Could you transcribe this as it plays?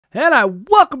And I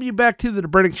welcome you back to the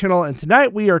Brennick channel, and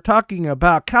tonight we are talking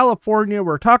about California.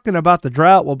 We're talking about the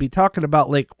drought. We'll be talking about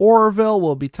Lake Oroville.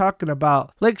 We'll be talking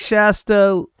about Lake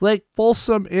Shasta, Lake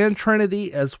Folsom, and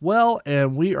Trinity as well,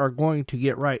 and we are going to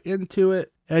get right into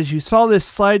it. As you saw this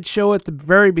slideshow at the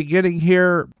very beginning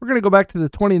here, we're going to go back to the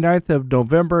 29th of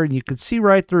November, and you can see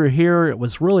right through here it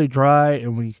was really dry,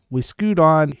 and we scoot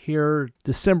on here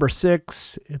December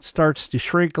 6th. It starts to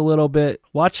shrink a little bit.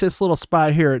 Watch this little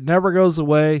spot here. It never goes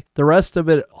away. The rest of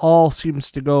it all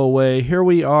seems to go away. Here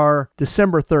we are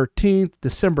December 13th,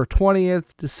 December 20th,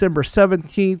 December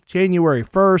 17th, January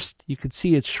 1st. You can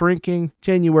see it's shrinking.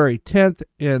 January 10th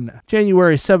and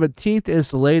January 17th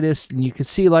is the latest, and you can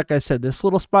see, like I said, this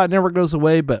little spot never goes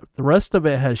away, but the rest of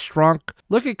it has shrunk.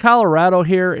 Look at Colorado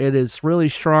here. It is really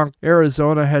shrunk.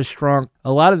 Arizona has shrunk.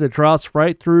 A lot of the droughts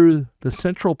right through the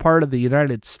central part of the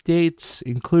United States,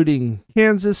 including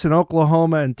Kansas and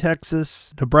Oklahoma and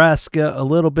Texas, Nebraska, a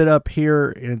little bit up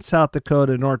here in South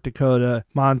Dakota, North Dakota.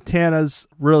 Montana's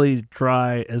really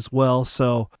dry as well.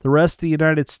 So the rest of the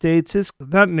United States is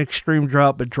not an extreme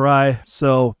drought, but dry.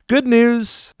 So good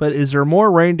news, but is there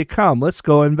more rain to come? Let's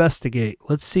go investigate.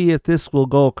 Let's see if this will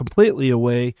go completely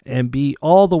away and be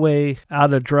all the way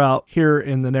out of drought here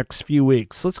in the next few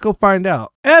weeks. Let's go find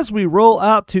out. As we roll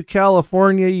out to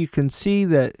California, you can see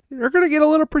that they're going to get a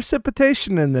little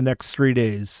precipitation in the next 3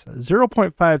 days.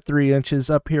 0.53 inches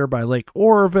up here by Lake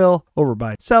Oroville, over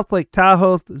by South Lake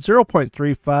Tahoe,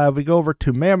 0.35. We go over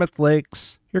to Mammoth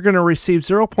Lakes. You're going to receive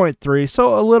 0.3,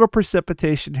 so a little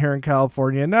precipitation here in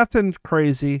California. Nothing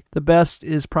crazy. The best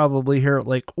is probably here at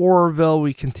Lake Oroville.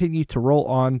 We continue to roll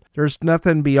on. There's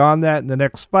nothing beyond that in the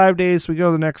next 5 days. We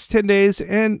go the next 10 days,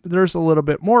 and there's a little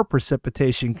bit more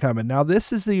precipitation coming. Now,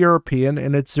 this is the European,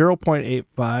 and it's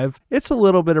 0.85. It's a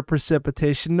little bit of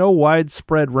precipitation. No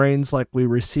widespread rains like we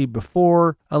received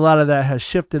before. A lot of that has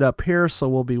shifted up here, so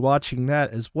we'll be watching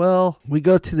that as well. We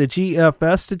go to the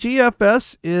GFS. The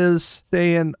GFS is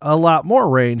saying a lot more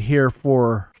rain here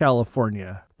for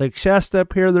California. Lake Shasta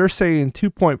up here, they're saying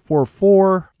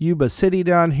 2.44. Yuba City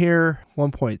down here,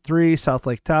 1.3. South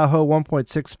Lake Tahoe,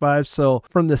 1.65. So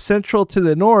from the central to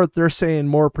the north, they're saying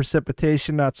more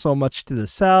precipitation, not so much to the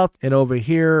south. And over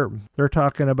here, they're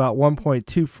talking about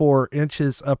 1.24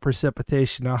 inches of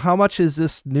precipitation. Now, how much is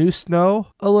this new snow?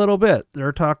 A little bit.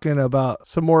 They're talking about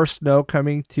some more snow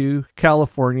coming to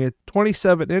California,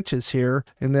 27 inches here.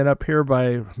 And then up here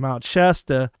by Mount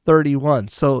Shasta, 31.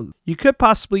 So you could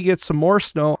possibly get some more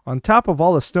snow on top of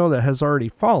all the snow that has already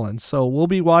fallen. So we'll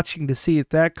be watching to see if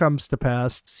that comes to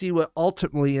pass, see what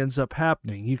ultimately ends up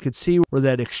happening. You could see where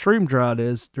that extreme drought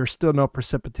is. There's still no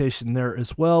precipitation there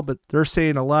as well, but they're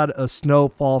saying a lot of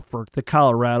snowfall for the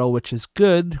Colorado, which is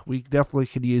good. We definitely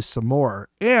could use some more.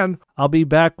 And I'll be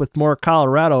back with more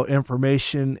Colorado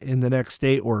information in the next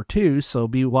day or two, so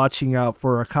be watching out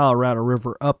for a Colorado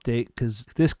River update, because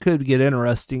this could get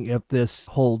interesting if this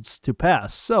holds to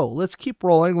pass. So let's keep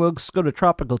rolling. Let's go to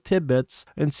Tropical Tidbits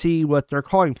and see what they're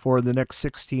calling for in the next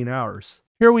 16 hours.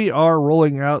 Here we are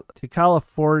rolling out to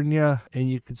California, and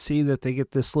you can see that they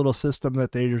get this little system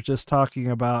that they were just talking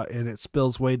about, and it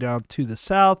spills way down to the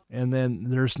south, and then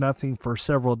there's nothing for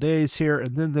several days here,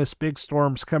 and then this big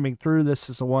storm's coming through. This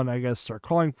is the one I guess they're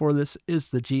calling for. This is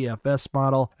the GFS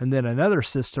model, and then another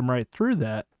system right through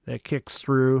that kicks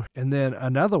through, and then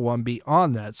another one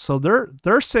beyond that. So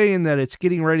they're saying that it's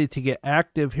getting ready to get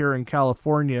active here in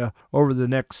California over the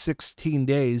next 16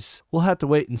 days. We'll have to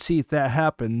wait and see if that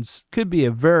happens. Could be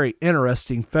a very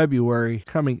interesting February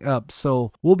coming up.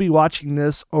 So we'll be watching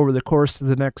this over the course of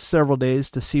the next several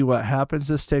days to see what happens.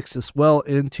 This takes us well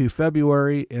into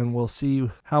February, and we'll see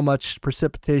how much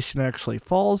precipitation actually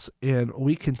falls, and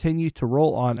we continue to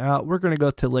roll on out. We're going to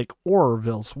go to Lake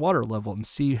Oroville's water level and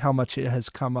see how much it has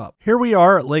come up. Here we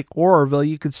are at Lake Oroville.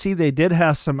 You can see they did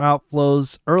have some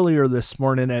outflows earlier this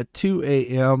morning at 2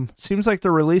 a.m. Seems like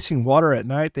they're releasing water at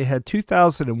night. They had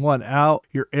 2,001 out.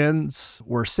 Your ends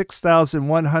were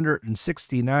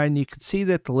 6,169. You can see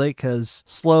that the lake has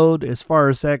slowed as far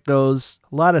as that goes.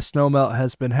 A lot of snowmelt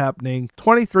has been happening.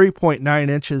 23.9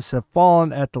 inches have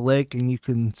fallen at the lake, and you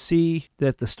can see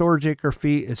that the storage acre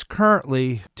feet is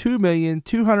currently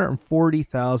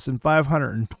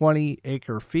 2,240,520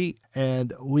 acre feet.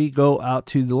 And we go out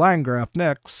to the line graph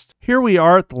next. Here we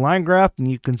are at the line graph,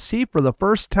 and you can see for the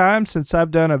first time since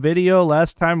I've done a video,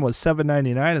 last time was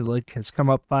 799, and the lake has come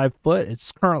up 5 foot.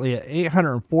 It's currently at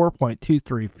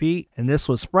 804.23 feet, and this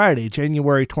was Friday,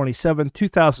 January 27,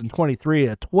 2023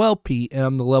 at 12 p.m.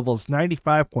 p.m. The level is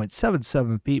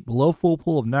 95.77 feet below full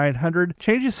pool of 900.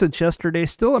 Changes since yesterday,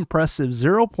 still impressive,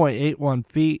 0.81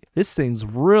 feet. This thing's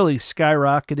really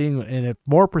skyrocketing, and if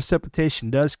more precipitation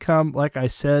does come, like I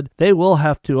said, they will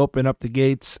have to open up the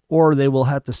gates, or they will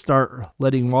have to start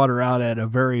letting water out at a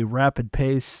very rapid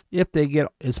pace. If they get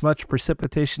as much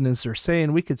precipitation as they're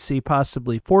saying, we could see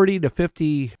possibly 40 to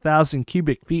 50,000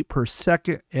 cubic feet per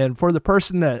second. And for the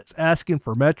person that's asking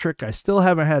for metric, I still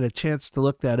haven't had a chance to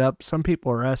look that up. Some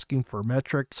people are asking for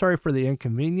metric. Sorry for the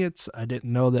inconvenience. I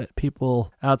didn't know that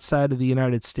people outside of the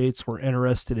United States were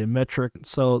interested in metric.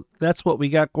 So that's what we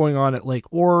got going on at Lake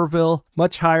Oroville.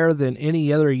 Much higher than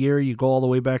any other year. You go all the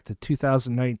way back to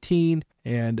 2019.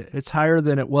 And it's higher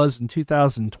than it was in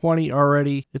 2020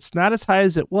 already. It's not as high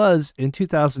as it was in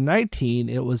 2019.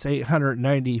 It was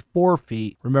 894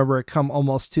 feet. Remember, it come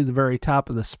almost to the very top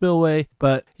of the spillway.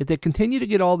 But if they continue to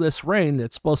get all this rain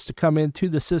that's supposed to come into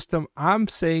the system, I'm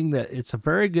saying that it's a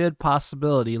very good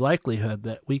possibility, likelihood,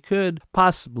 that we could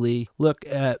possibly look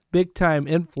at big-time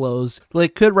inflows. The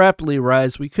lake could rapidly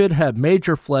rise. We could have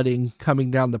major flooding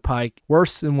coming down the pike,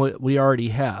 worse than what we already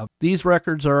have. These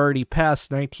records are already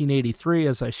past 1983.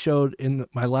 As I showed in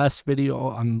my last video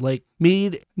on Lake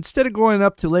Mead. Instead of going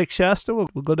up to Lake Shasta, we'll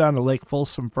go down to Lake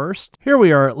Folsom first. Here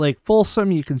we are at Lake Folsom.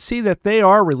 You can see that they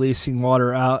are releasing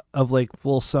water out of Lake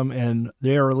Folsom, and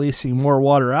they are releasing more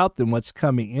water out than what's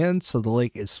coming in, so the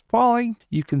lake is falling.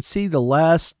 You can see the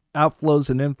last outflows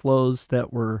and inflows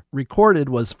that were recorded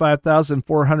was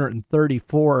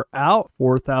 5,434 out,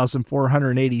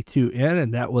 4,482 in,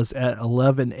 and that was at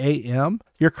 11 a.m.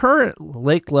 Your current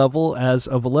lake level as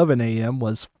of 11 a.m.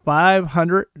 was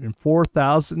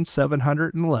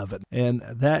 504,711, and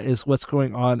that is what's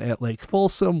going on at Lake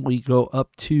Folsom. We go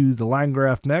up to the line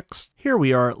graph next. Here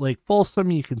we are at Lake Folsom.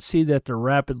 You can see that they're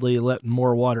rapidly letting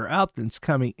more water out than's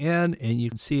coming in, and you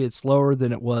can see it's lower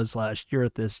than it was last year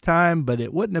at this time, but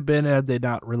it wouldn't have been had they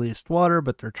not released water,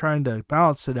 but they're trying to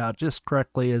balance it out just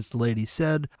correctly, as the lady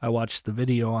said. I watched the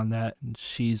video on that, and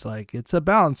she's like, it's a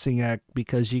balancing act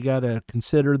because you got to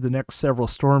consider the next several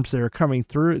storms that are coming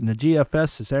through, and the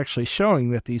GFS is actually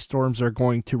showing that these storms are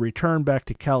going to return back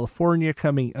to California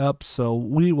coming up, so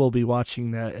we will be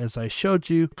watching that as I showed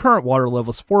you. Current water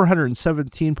level is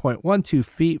 417.12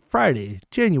 feet, Friday,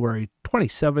 January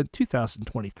 27,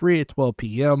 2023 at 12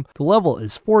 p.m. The level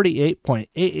is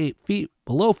 48.88 feet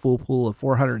below full pool of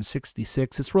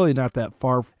 466. It's really not that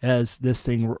far as this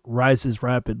thing rises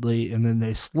rapidly, and then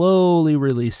they slowly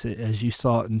release it as you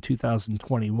saw it in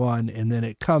 2021, and then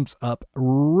it comes up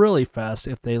really fast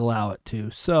if they allow it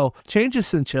to. So changes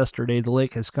since yesterday, the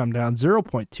lake has come down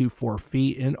 0.24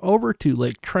 feet, and over to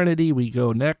Lake Trinity we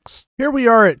go next. Here we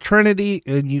are at Trinity,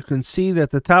 and you can see that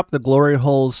the top of the glory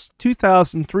hole's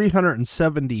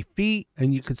 2,370 feet,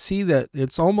 and you can see that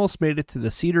it's almost made it to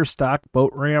the Cedar Stock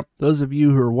boat ramp. Those of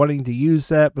you who are wanting to use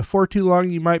that, before too long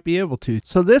you might be able to.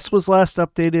 So this was last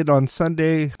updated on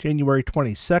Sunday, January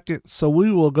 22nd, so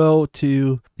we will go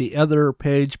to the other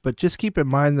page, but just keep in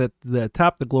mind that the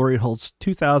top of the glory holds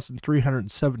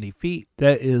 2,370 feet.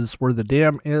 That is where the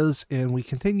dam is, and we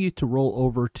continue to roll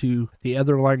over to the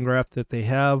other line graph that they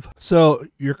have. So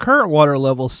your current water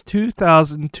level is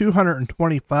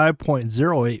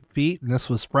 2,225.08 feet, and this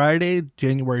was Friday,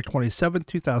 January 27,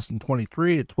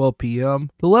 2023 at 12 p.m.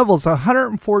 The level is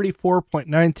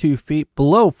 144.92 feet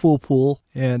below full pool,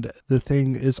 and the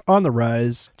thing is on the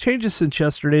rise. Changes since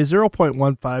yesterday,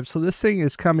 0.15, so this thing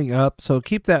is coming up, so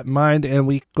keep that in mind, and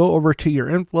we go over to your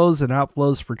inflows and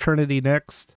outflows for Trinity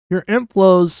next. Your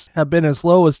inflows have been as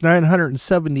low as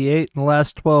 978 in the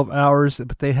last 12 hours,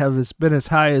 but they have been as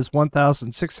high as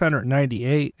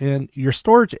 1,698. And your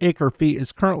storage acre feet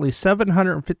is currently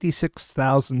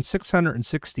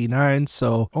 756,669,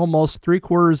 so almost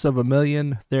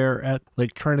 750,000 there at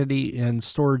Lake Trinity in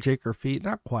storage acre feet.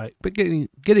 Not quite, but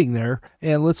getting there.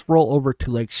 And let's roll over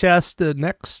to Lake Shasta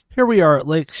next. Here we are at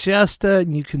Lake Shasta,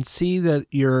 and you can see that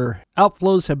your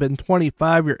outflows have been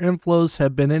 25. Your inflows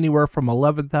have been anywhere from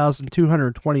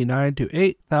 11,229 to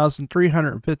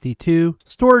 8,352.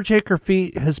 Storage acre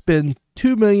feet has been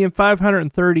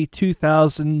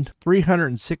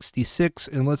 2,532,366,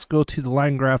 and let's go to the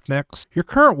line graph next. Your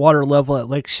current water level at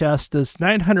Lake Shasta is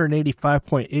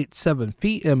 985.87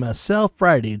 feet MSL,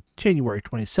 Friday, January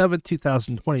 27,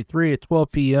 2023 at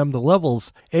 12 p.m. The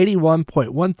level's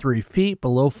 81.13 feet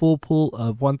below full pool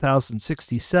of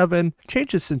 1,067.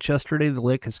 Changes since yesterday, the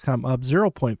lake has come up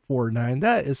 0.49.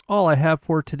 That is all I have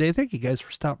for today. Thank you guys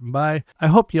for stopping by. I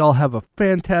hope you all have a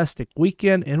fantastic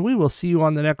weekend, and we will see you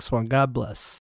on the next one. God bless.